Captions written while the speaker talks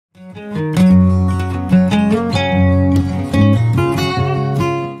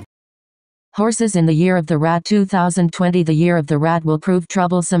Horses in the year of the rat 2020. The year of the rat will prove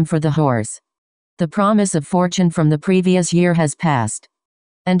troublesome for the horse. The promise of fortune from the previous year has passed.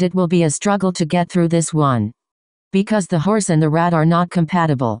 And it will be a struggle to get through this one. Because the horse and the rat are not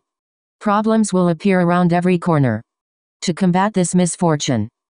compatible. Problems will appear around every corner. To combat this misfortune,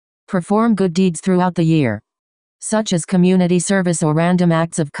 perform good deeds throughout the year, such as community service or random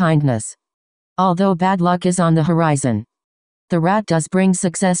acts of kindness. Although bad luck is on the horizon, the rat does bring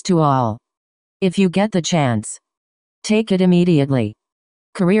success to all. If you get the chance, take it immediately.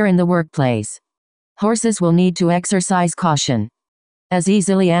 Career in the workplace. Horses will need to exercise caution. As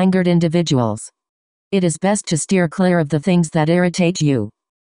easily angered individuals, it is best to steer clear of the things that irritate you.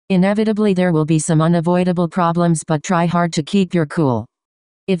 Inevitably there will be some unavoidable problems, but try hard to keep your cool.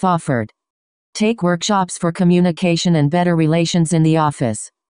 If offered, take workshops for communication and better relations in the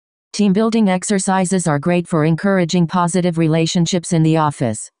office. Team building exercises are great for encouraging positive relationships in the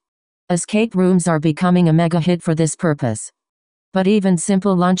office. Escape rooms are becoming a mega hit for this purpose. But even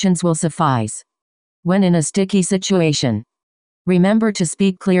simple luncheons will suffice. When in a sticky situation, remember to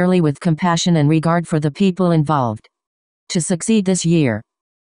speak clearly with compassion and regard for the people involved. To succeed this year,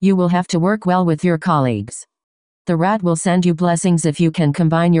 you will have to work well with your colleagues. The rat will send you blessings if you can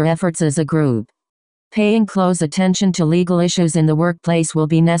combine your efforts as a group. Paying close attention to legal issues in the workplace will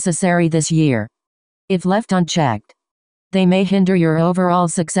be necessary this year. If left unchecked, they may hinder your overall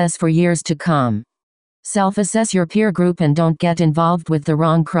success for years to come. Self-assess your peer group and don't get involved with the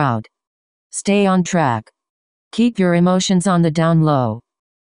wrong crowd. Stay on track. Keep your emotions on the down low.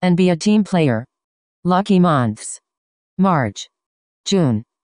 And be a team player. Lucky months: March, June,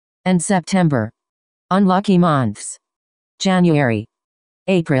 and September. Unlucky months: January,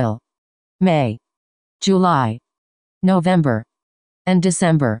 April, May, July, November, and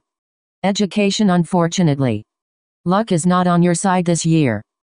December. Education. Unfortunately, luck is not on your side this year.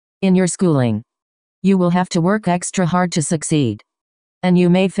 In your schooling, you will have to work extra hard to succeed. And you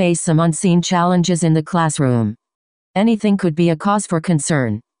may face some unseen challenges in the classroom. Anything could be a cause for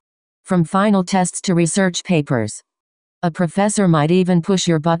concern. From final tests to research papers. A professor might even push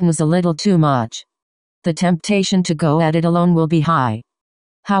your buttons a little too much. The temptation to go at it alone will be high.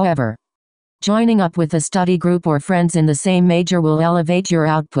 However, joining up with a study group or friends in the same major will elevate your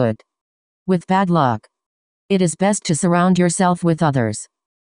output. With bad luck, it is best to surround yourself with others.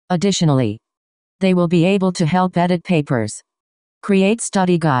 Additionally, they will be able to help edit papers, create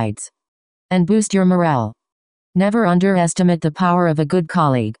study guides, and boost your morale. Never underestimate the power of a good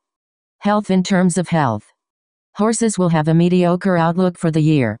colleague. Health. In terms of health, horses will have a mediocre outlook for the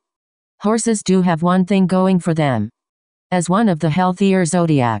year. Horses do have one thing going for them. As one of the healthier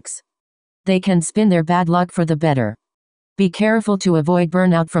zodiacs, they can spin their bad luck for the better. Be careful to avoid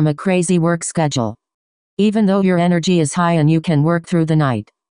burnout from a crazy work schedule. Even though your energy is high and you can work through the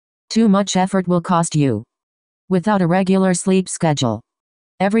night, too much effort will cost you. Without a regular sleep schedule,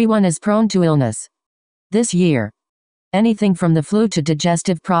 everyone is prone to illness. This year, anything from the flu to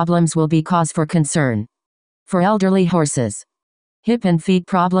digestive problems will be cause for concern. For elderly horses, hip and feet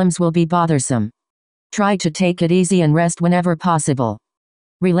problems will be bothersome. Try to take it easy and rest whenever possible.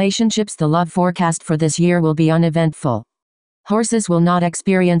 Relationships. The love forecast for this year will be uneventful. Horses will not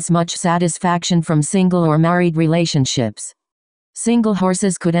experience much satisfaction from single or married relationships. Single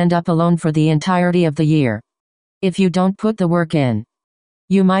horses could end up alone for the entirety of the year. If you don't put the work in,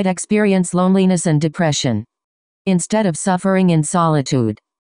 you might experience loneliness and depression. Instead of suffering in solitude,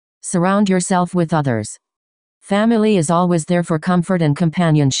 surround yourself with others. Family is always there for comfort and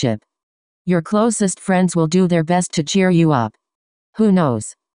companionship. Your closest friends will do their best to cheer you up. Who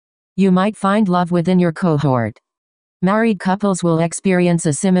knows? You might find love within your cohort. Married couples will experience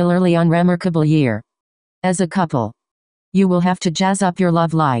a similarly unremarkable year. As a couple, you will have to jazz up your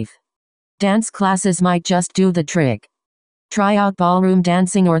love life. Dance classes might just do the trick. Try out ballroom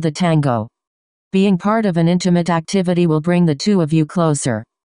dancing or the tango. Being part of an intimate activity will bring the two of you closer.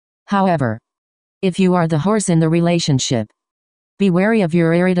 However, if you are the horse in the relationship, be wary of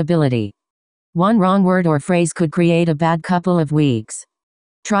your irritability. One wrong word or phrase could create a bad couple of weeks.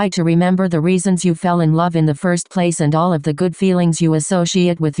 Try to remember the reasons you fell in love in the first place and all of the good feelings you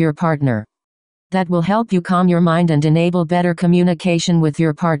associate with your partner. That will help you calm your mind and enable better communication with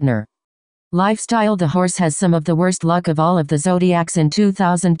your partner. Lifestyle. The horse has some of the worst luck of all of the zodiacs in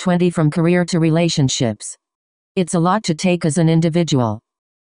 2020 from career to relationships. It's a lot to take as an individual.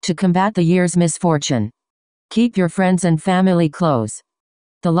 To combat the year's misfortune, keep your friends and family close.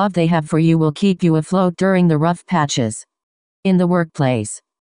 The love they have for you will keep you afloat during the rough patches. In the workplace,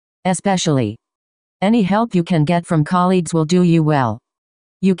 especially, any help you can get from colleagues will do you well.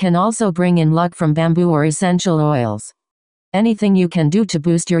 You can also bring in luck from bamboo or essential oils. Anything you can do to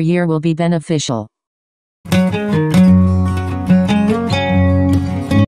boost your year will be beneficial.